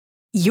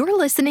You're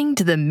listening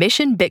to the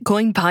Mission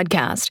Bitcoin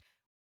Podcast.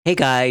 Hey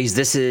guys,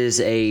 this is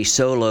a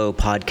solo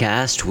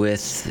podcast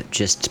with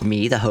just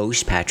me, the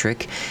host,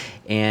 Patrick.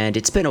 And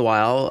it's been a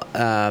while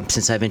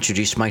since I've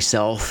introduced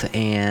myself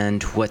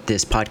and what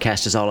this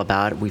podcast is all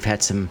about. We've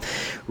had some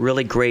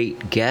really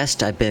great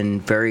guests. I've been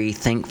very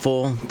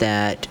thankful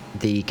that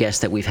the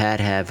guests that we've had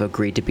have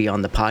agreed to be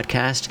on the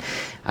podcast.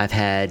 I've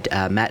had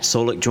Matt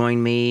Solik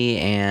join me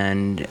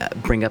and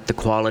bring up the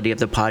quality of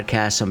the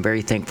podcast. So I'm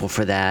very thankful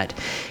for that.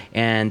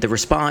 And the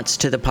response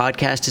to the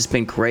podcast has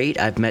been great.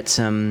 I've met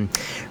some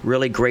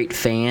really great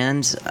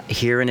fans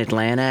here in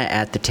Atlanta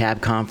at the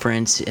TAB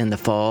conference in the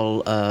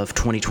fall of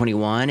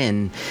 2021,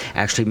 and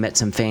actually met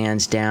some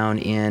fans down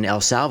in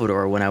El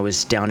Salvador when I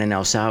was down in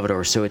El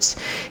Salvador. So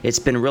it's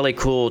been really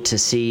cool to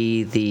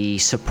see the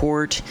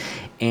support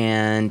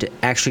and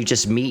actually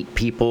just meet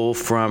people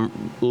from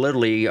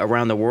literally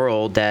around the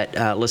world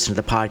that listen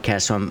to the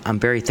podcast. So I'm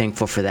very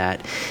thankful for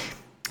that.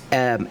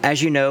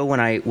 As you know, when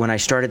I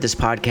started this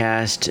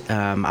podcast,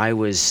 I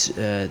was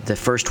the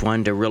first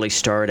one to really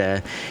start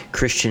a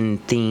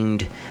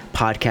Christian-themed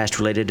podcast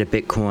related to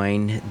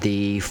Bitcoin.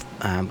 The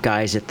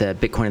guys at the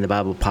Bitcoin in the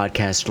Bible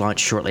podcast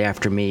launched shortly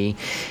after me,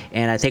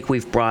 and I think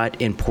we've brought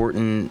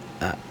important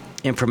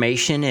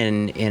information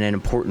and an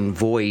important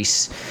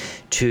voice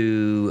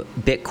to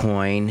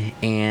Bitcoin,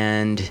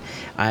 and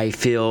I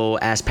feel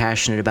as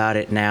passionate about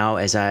it now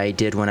as I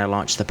did when I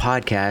launched the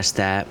podcast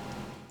that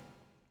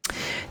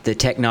the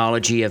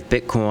technology of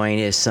Bitcoin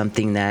is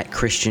something that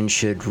Christians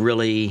should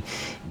really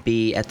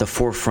be at the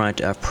forefront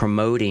of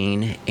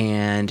promoting.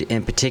 And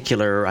in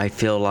particular, I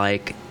feel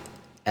like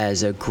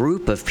as a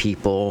group of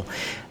people,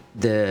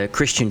 the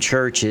Christian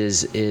church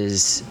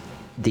is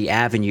the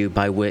avenue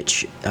by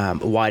which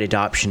wide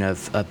adoption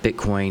of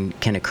Bitcoin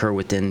can occur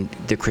within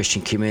the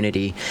Christian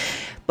community.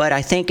 But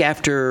I think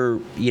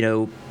after,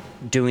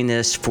 doing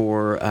this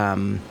for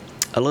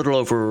a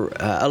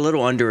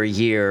little under a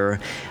year,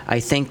 I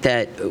think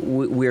that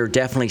we're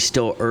definitely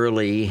still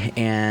early,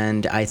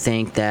 and I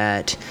think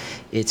that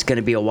it's going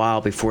to be a while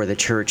before the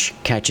church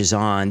catches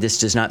on. This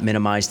does not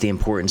minimize the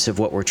importance of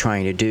what we're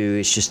trying to do.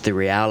 It's just the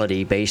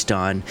reality based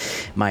on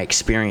my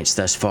experience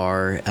thus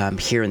far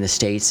here in the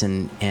States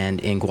and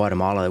in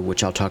Guatemala,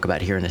 which I'll talk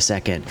about here in a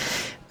second.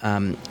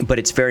 But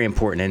it's very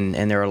important,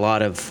 and there are a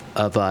lot of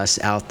us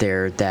out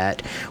there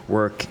that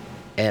work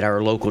at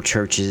our local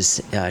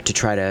churches to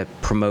try to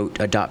promote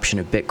adoption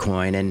of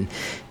Bitcoin, and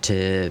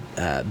to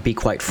be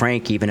quite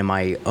frank, even in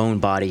my own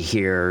body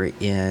here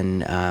in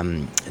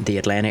the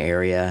Atlanta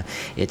area,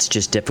 it's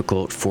just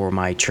difficult for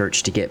my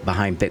church to get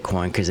behind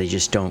Bitcoin because they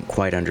just don't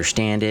quite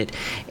understand it,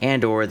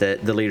 and or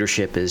the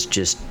leadership is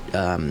just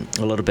a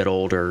little bit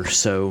older,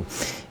 so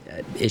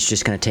it's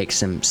just going to take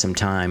some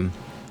time.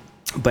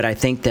 But I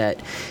think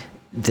that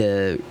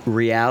the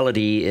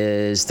reality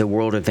is the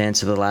world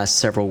events of the last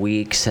several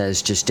weeks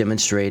has just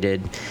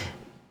demonstrated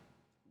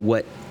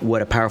what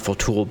a powerful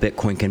tool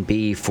Bitcoin can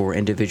be for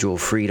individual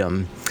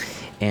freedom.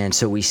 And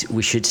so we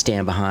should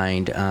stand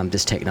behind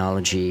this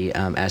technology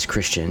as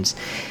Christians.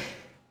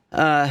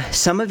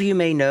 Some of you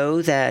may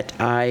know that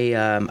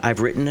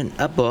I've written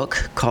a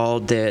book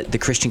called The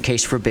Christian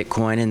Case for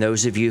Bitcoin, and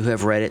those of you who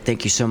have read it,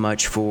 thank you so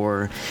much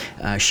for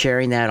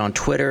sharing that on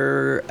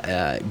Twitter,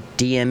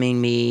 DMing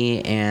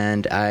me,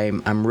 and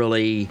I'm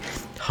really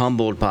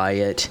humbled by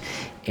it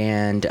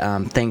and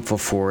thankful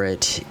for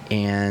it.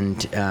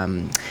 And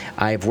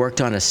I've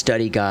worked on a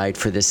study guide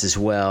for this as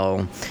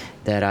well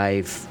that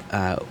I've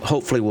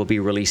hopefully will be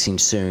releasing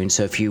soon.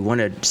 So if you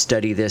want to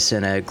study this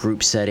in a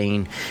group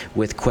setting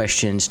with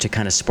questions to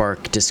kind of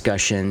spark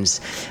discussions,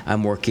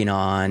 I'm working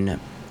on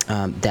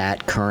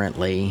that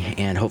currently,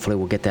 and hopefully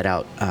we'll get that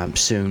out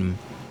soon.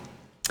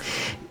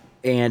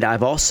 And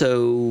I've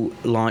also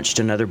launched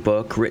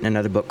written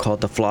another book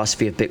called The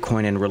Philosophy of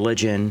Bitcoin and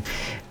Religion.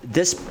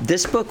 This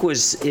book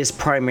is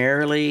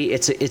primarily,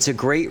 it's a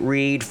great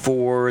read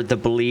for the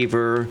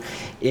believer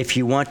if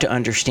you want to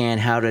understand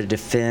how to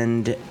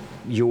defend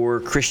your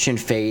Christian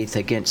faith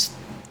against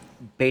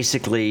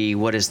basically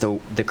what is the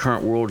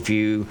current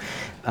worldview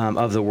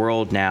of the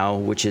world now,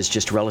 which is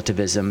just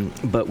relativism,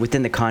 but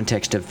within the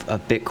context of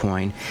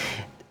Bitcoin.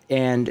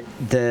 And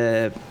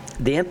the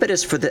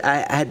impetus for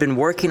I had been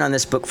working on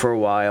this book for a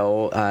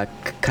while,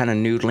 kind of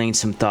noodling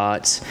some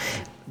thoughts,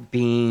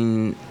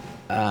 being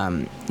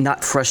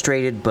not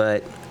frustrated,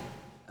 but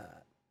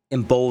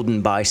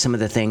emboldened by some of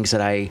the things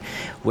that I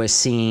was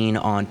seeing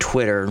on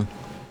Twitter.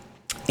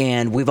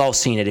 And we've all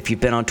seen it. If you've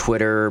been on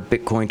Twitter,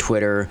 Bitcoin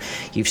Twitter,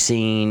 you've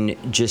seen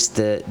just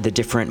the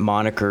different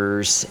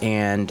monikers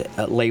and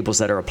labels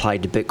that are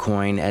applied to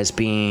Bitcoin as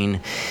being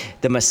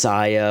the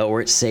Messiah,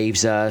 or it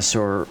saves us,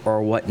 or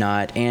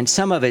whatnot. And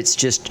some of it's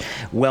just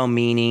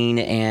well-meaning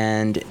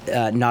and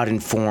not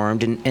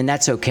informed, and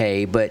that's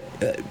okay. But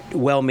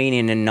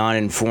well-meaning and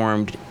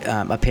non-informed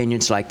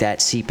opinions like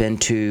that seep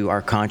into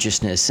our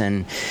consciousness,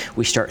 and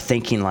we start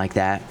thinking like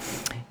that.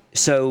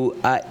 So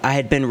I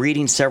had been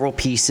reading several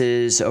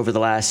pieces over the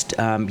last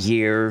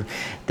year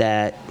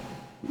that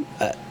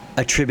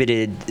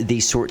attributed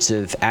these sorts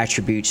of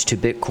attributes to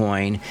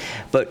Bitcoin.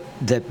 But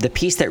the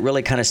piece that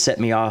really kind of set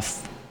me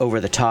off over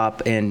the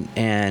top and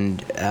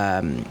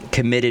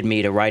committed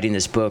me to writing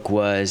this book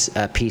was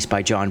a piece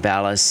by John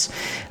Vallis,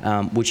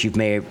 which you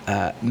may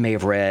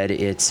have read.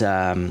 It's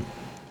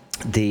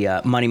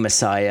the Money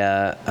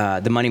Messiah,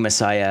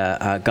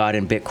 God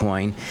and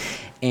Bitcoin,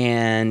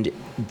 and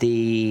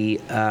the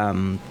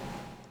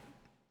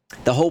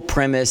whole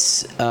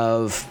premise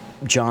of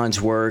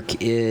John's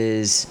work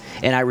is,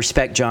 and I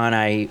respect John.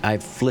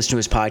 I've listened to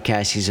his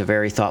podcast. He's a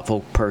very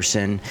thoughtful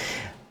person.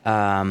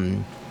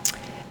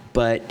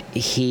 But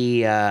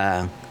he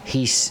had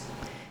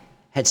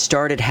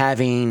started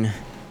having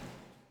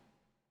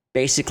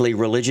basically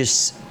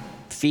religious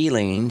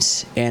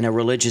feelings and a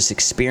religious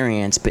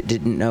experience, but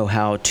didn't know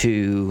how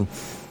to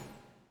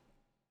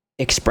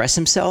express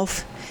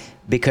himself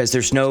because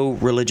there's no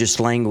religious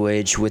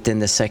language within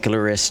the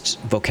secularist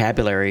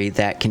vocabulary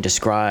that can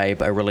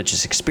describe a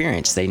religious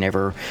experience. They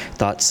never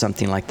thought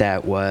something like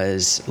that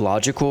was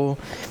logical.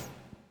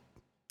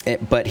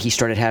 But he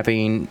started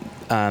having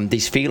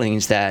these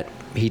feelings that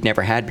he'd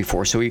never had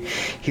before. So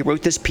he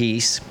wrote this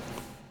piece.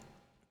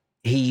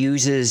 He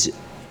uses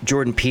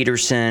Jordan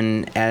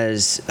Peterson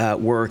as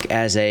work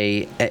as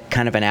a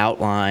kind of an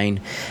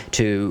outline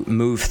to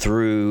move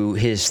through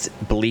his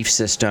belief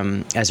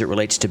system as it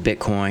relates to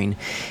Bitcoin.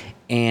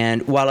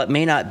 And while it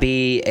may not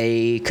be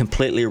a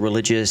completely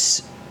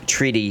religious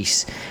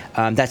treatise,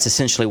 that's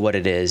essentially what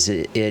it is.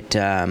 It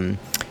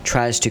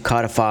tries to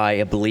codify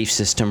a belief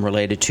system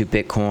related to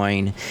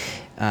Bitcoin,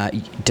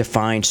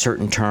 define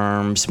certain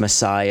terms,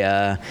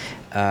 Messiah,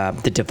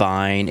 the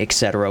divine,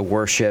 etc.,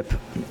 worship,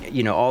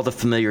 all the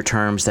familiar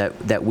terms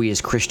that we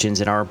as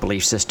Christians in our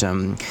belief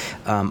system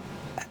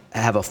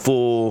have a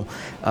full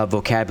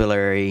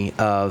vocabulary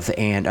of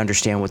and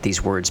understand what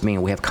these words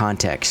mean. We have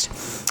context.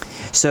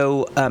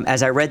 So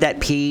as I read that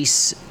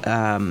piece,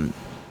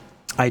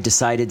 I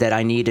decided that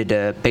I needed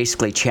to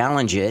basically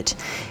challenge it,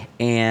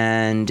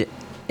 and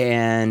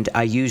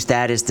I used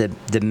that as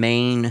the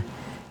main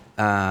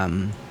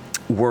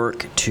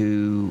work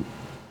to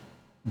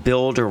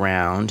build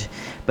around.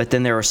 But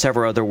then there are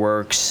several other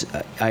works.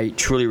 I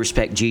truly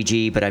respect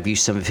Gigi, but I've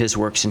used some of his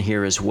works in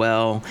here as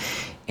well.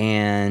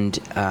 And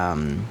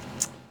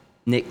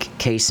Nick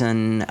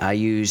Kaysen, I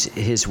use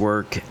his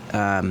work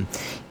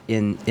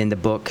in the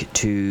book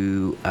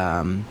to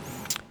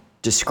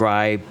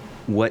describe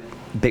what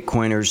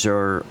Bitcoiners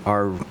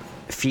are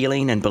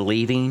feeling and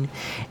believing.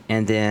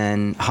 And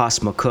then Haas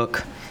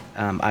McCook,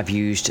 I've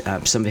used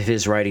some of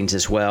his writings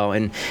as well.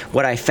 And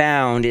what I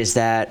found is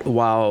that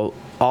while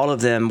all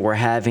of them were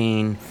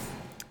having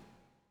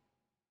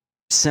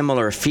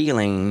similar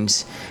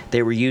feelings,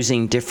 they were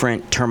using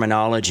different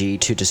terminology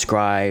to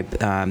describe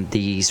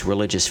these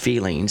religious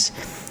feelings.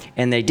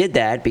 And they did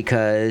that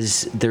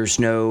because there's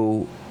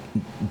no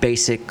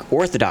basic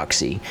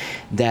orthodoxy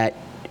that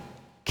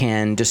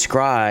can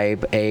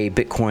describe a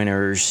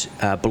Bitcoiner's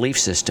belief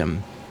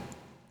system.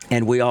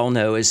 And we all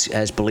know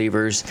as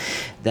believers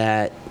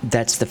that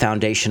that's the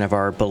foundation of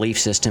our belief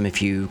system.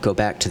 If you go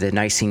back to the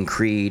Nicene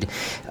Creed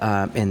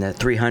in the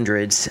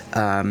 300s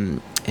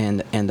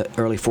and the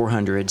early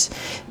 400s,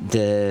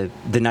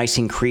 the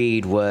Nicene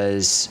Creed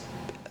was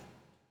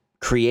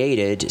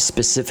created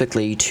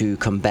specifically to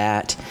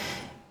combat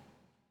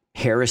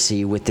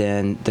heresy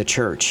within the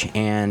church.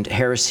 And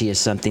heresy is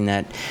something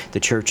that the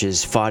church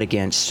has fought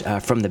against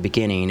from the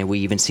beginning. And we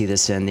even see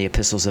this in the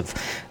epistles of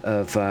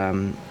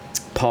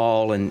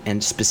Paul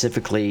and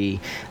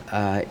specifically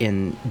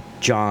in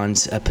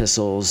John's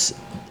epistles,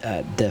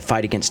 the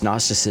fight against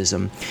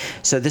Gnosticism.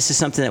 So this is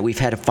something that we've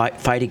had to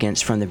fight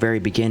against from the very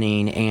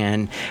beginning.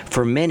 And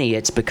for many,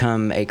 it's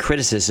become a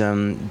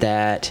criticism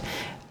that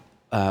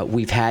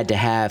we've had to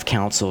have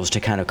councils to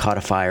kind of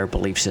codify our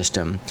belief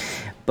system.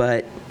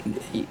 But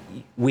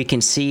we can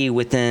see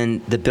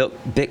within the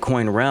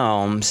Bitcoin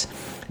realms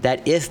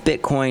that if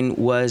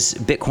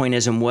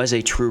Bitcoinism was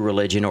a true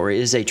religion or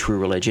is a true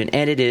religion,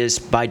 and it is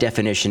by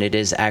definition, it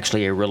is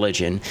actually a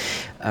religion,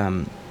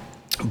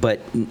 but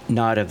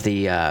not of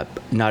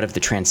the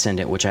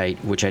transcendent, which I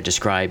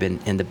describe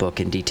in the book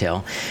in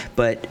detail.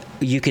 But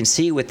you can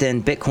see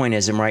within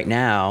Bitcoinism right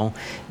now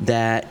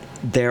that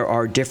there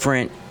are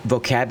different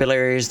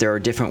vocabularies, there are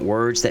different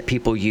words that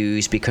people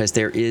use because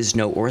there is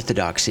no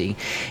orthodoxy.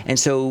 And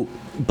so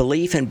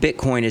belief in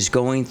Bitcoin is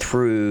going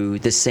through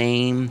the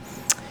same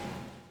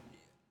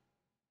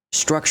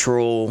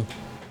structural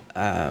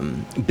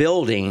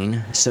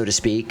building, so to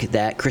speak,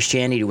 that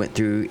Christianity went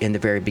through in the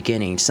very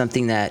beginning,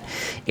 something that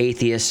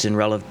atheists and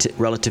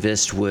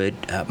relativists would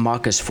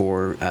mock us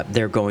for.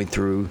 They're going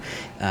through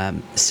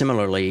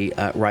similarly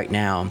right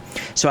now.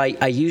 So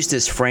I use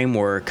this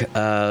framework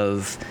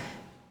of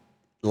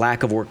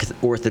lack of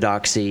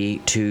orthodoxy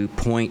to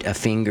point a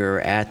finger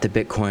at the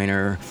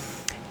Bitcoiner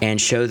and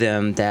show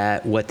them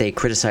that what they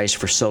criticized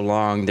for so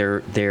long,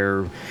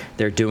 they're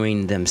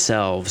doing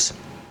themselves.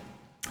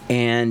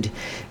 And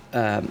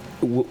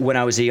when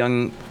I was a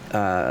young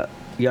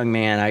young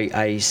man,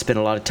 I spent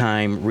a lot of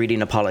time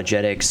reading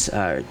apologetics.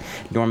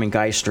 Norman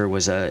Geisler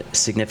was a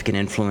significant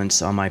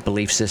influence on my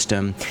belief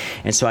system,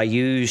 and so I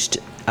used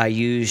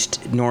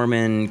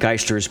Norman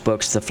Geisler's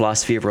books, The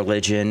Philosophy of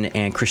Religion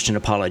and Christian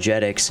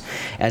Apologetics,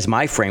 as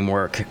my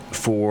framework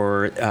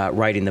for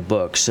writing the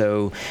book.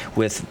 So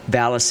with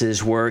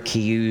Vallis's work,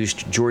 he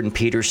used Jordan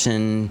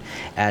Peterson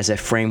as a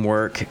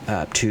framework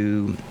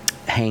to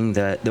hang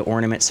the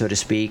ornament, so to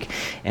speak.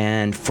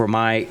 And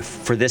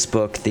for this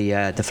book,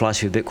 the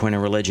Philosophy of Bitcoin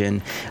and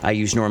Religion, I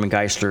use Norman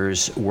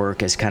Geisler's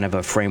work as kind of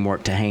a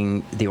framework to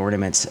hang the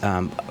ornaments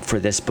for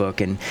this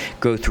book, and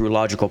go through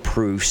logical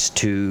proofs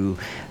to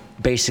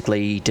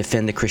basically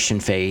defend the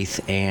Christian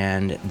faith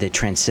and the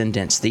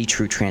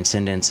true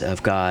transcendence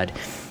of God,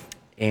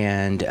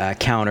 and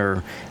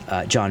counter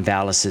John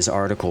Vallis's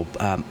article,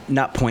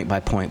 not point by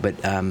point, but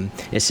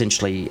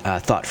essentially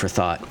thought for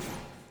thought.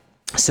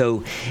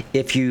 So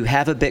if you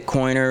have a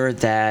Bitcoiner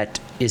that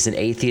is an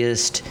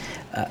atheist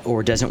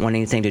or doesn't want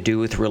anything to do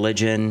with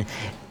religion,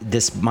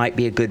 this might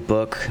be a good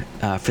book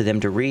for them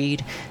to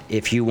read.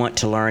 If you want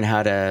to learn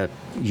how to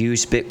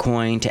use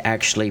Bitcoin to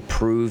actually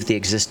prove the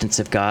existence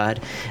of God,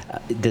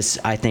 this,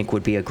 I think,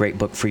 would be a great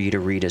book for you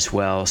to read as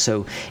well.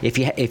 So if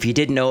you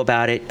didn't know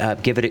about it,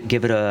 give it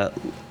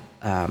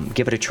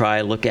a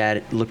try. Look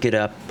it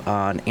up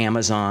on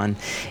Amazon,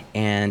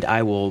 and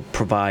I will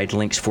provide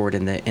links for it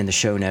in the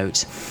show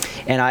notes.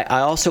 And I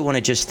also want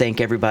to just thank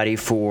everybody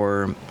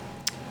for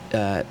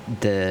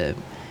the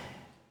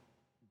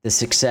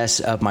success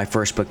of my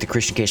first book, The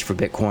Christian Case for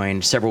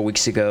Bitcoin. Several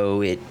weeks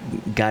ago, it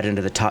got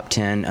into the top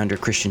 10 under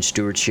Christian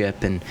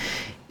Stewardship, and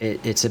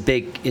it's a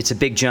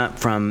big jump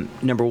from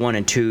number 1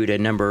 and 2 to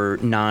number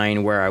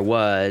 9 where I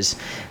was.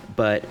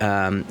 But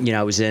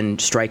I was in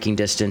striking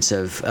distance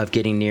of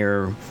getting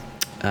near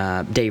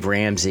Dave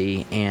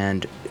Ramsey.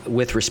 And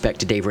with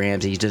respect to Dave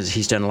Ramsey,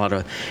 he's done a lot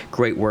of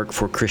great work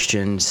for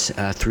Christians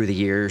through the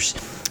years.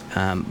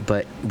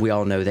 But we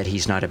all know that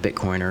he's not a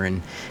Bitcoiner.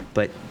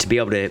 But to be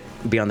able to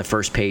be on the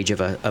first page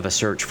of a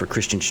search for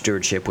Christian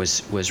Stewardship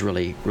was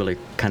really, really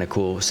kind of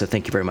cool. So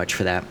thank you very much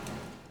for that.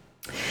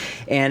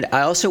 And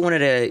I also wanted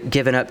to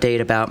give an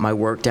update about my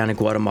work down in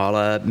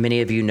Guatemala.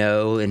 Many of you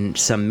know, and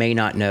some may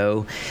not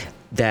know,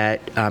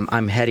 that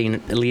I'm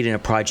leading a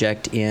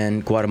project in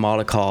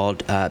Guatemala called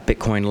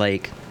Bitcoin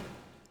Lake.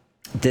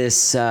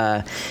 This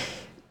has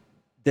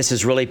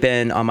really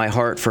been on my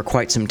heart for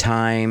quite some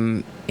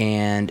time,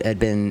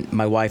 and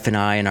my wife and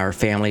I and our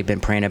family have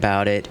been praying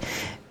about it,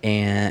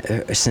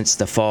 and since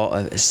the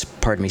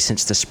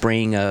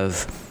spring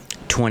of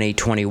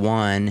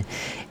 2021,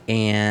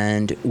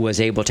 and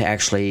was able to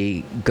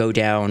actually go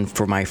down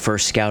for my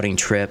first scouting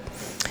trip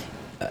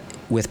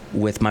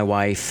with my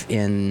wife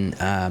in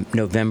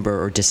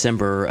November or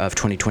December of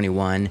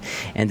 2021,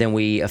 and then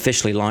we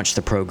officially launched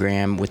the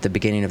program with the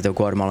beginning of the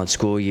Guatemalan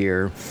school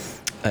year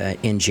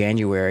in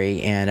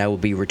January, and I will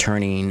be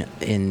returning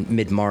in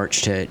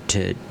mid-March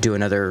to do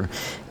another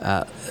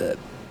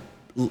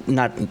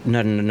not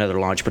another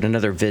launch, but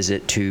another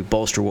visit to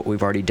bolster what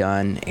we've already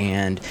done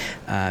and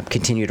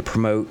continue to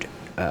promote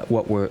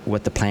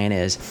what the plan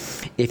is.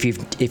 If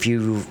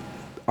you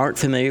aren't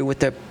familiar with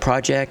the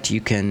project, you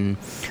can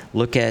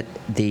look at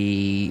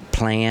the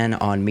plan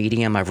on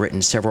Medium. I've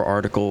written several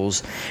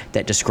articles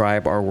that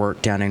describe our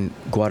work down in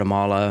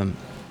Guatemala.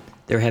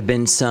 There have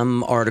been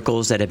some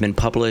articles that have been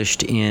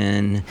published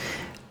in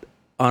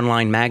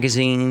online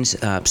magazines.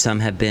 Some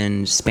have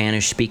been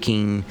Spanish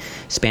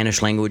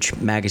language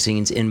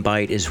magazines.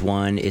 Inbyte is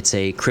one. It's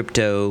a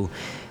crypto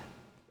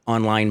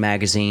online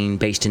magazine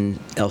based in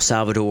El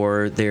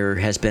Salvador. There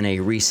has been a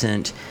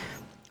recent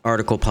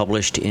article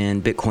published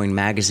in Bitcoin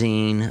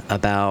Magazine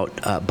about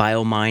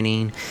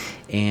biomining,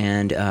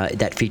 and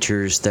that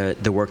features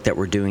the work that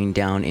we're doing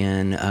down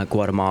in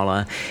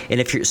Guatemala. And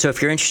if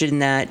you're interested in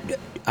that,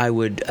 I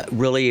would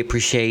really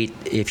appreciate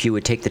if you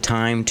would take the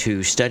time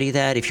to study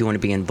that. If you want to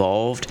be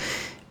involved,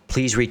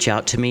 please reach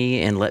out to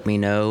me and let me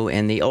know.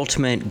 And the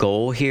ultimate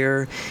goal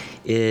here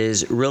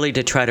is really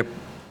to try to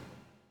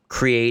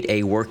create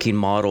a working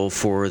model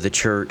for the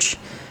church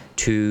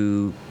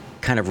to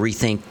kind of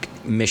rethink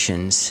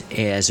missions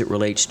as it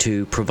relates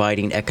to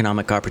providing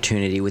economic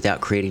opportunity without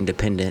creating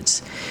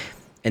dependence.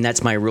 And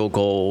that's my real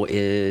goal,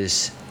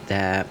 is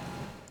that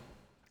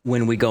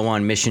when we go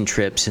on mission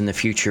trips in the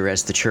future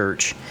as the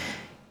church,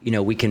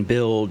 we can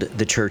build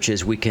the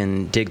churches, we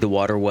can dig the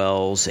water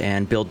wells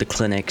and build the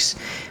clinics,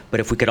 but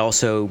if we could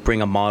also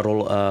bring a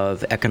model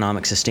of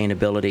economic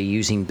sustainability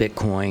using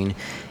Bitcoin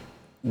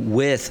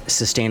with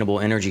sustainable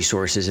energy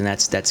sources, and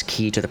that's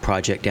key to the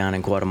project down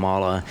in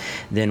Guatemala,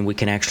 then we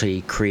can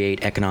actually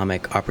create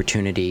economic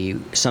opportunity,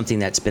 something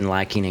that's been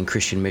lacking in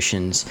Christian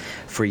missions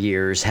for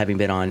years. Having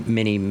been on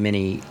many,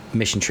 many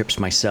mission trips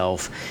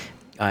myself,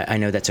 I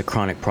know that's a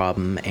chronic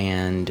problem,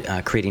 and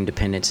creating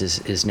dependence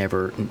is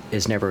never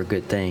a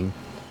good thing.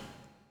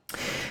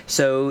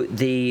 So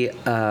the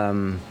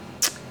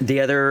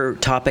other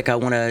topic I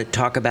want to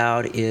talk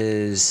about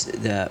is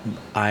that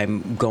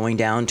I'm going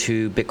down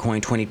to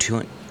Bitcoin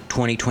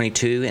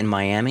 2022 in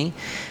Miami.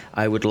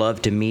 I would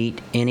love to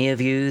meet any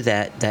of you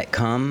that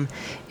come,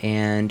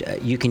 and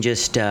you can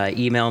just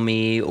email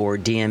me or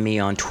DM me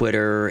on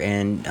Twitter,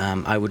 and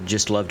I would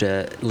just love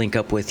to link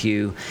up with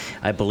you.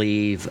 I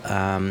believe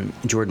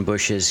Jordan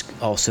Bush is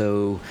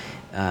also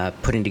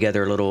putting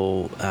together a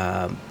little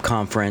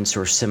conference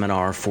or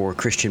seminar for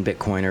Christian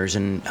Bitcoiners,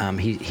 and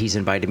he's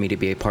invited me to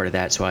be a part of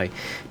that, so I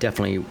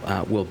definitely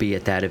will be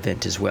at that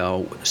event as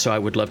well. So I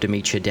would love to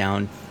meet you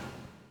down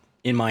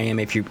in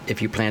Miami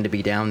if you plan to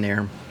be down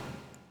there.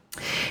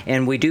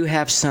 And we do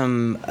have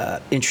some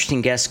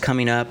interesting guests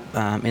coming up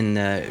in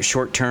the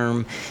short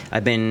term.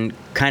 I've been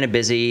kind of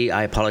busy.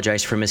 I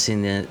apologize for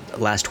missing the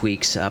last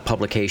week's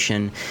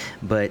publication,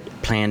 but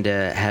plan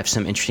to have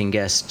some interesting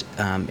guests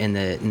in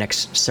the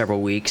next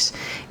several weeks.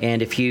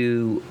 And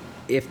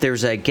if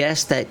there's a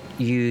guest that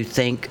you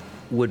think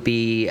would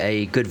be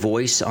a good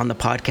voice on the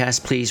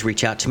podcast, please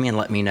reach out to me and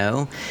let me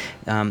know.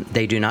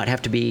 They do not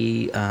have to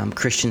be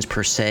Christians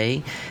per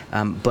se,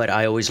 but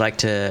I always like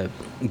to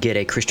get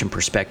a Christian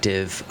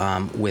perspective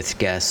with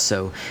guests.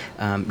 So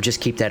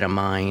just keep that in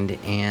mind.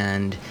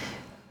 And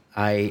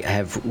I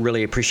have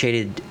really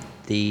appreciated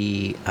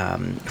the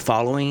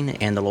following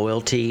and the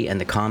loyalty and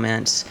the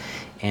comments.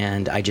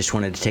 And I just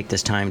wanted to take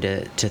this time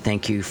to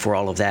thank you for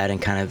all of that and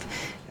kind of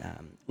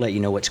let you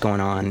know what's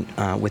going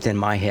on within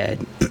my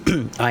head.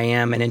 I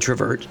am an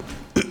introvert,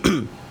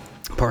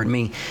 pardon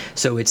me,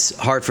 so it's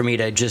hard for me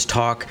to just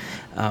talk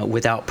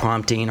without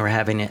prompting or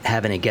having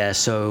a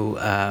guest.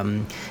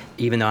 So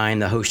even though I am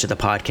the host of the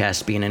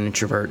podcast, being an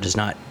introvert does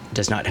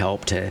not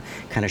help to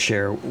kind of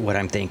share what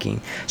I'm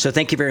thinking. So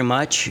thank you very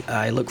much.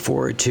 I look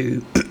forward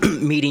to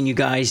meeting you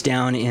guys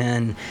down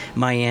in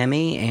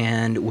Miami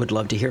and would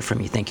love to hear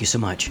from you. Thank you so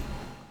much.